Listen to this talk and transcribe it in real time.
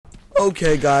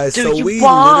Okay, guys, Do so you we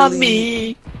want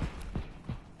literally...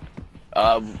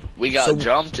 me? We got So-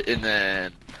 jumped and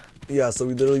then... Yeah, so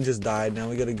we literally just died. Now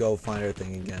we gotta go find our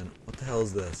thing again. What the hell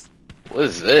is this? What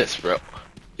is this, bro?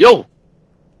 Yo!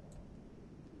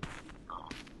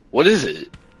 What is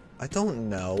it? I don't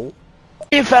know.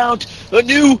 We found a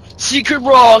new secret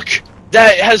rock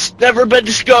that has never been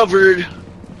discovered.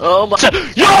 Oh my...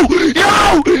 Yo!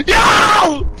 Yo!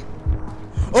 Yo!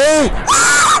 Oh!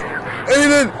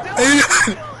 Aiden!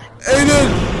 Aiden! Aiden!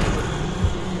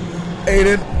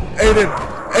 Aiden!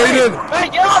 Aiden! Hey,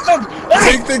 get off him!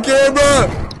 Hey! Take the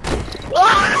camera!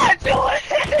 Ah, Dylan!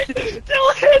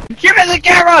 Dylan! Give me the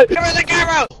camera! Give me the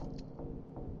camera!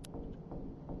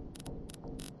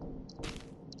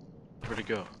 Where'd it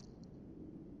go?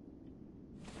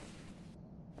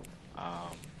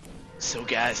 So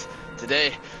guys,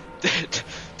 today,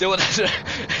 Dylan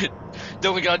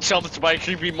got jumped by a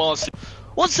creepy monster.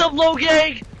 What's up, Low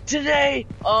Gang? Today,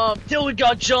 Dylan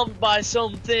got jumped by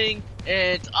something,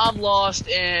 and I'm lost,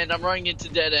 and I'm running into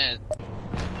dead end.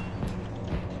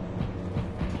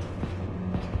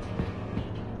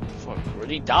 Fuck, where'd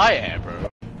he die at, bro?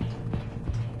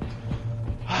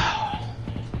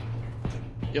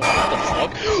 Yo, what the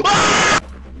fuck? Ah!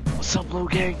 What's up, Low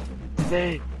Gang?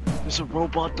 Today, there's a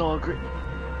robot dog.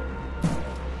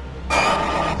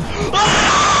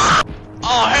 Ah!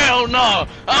 Oh, hell no!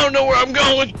 I don't know where I'm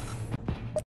going!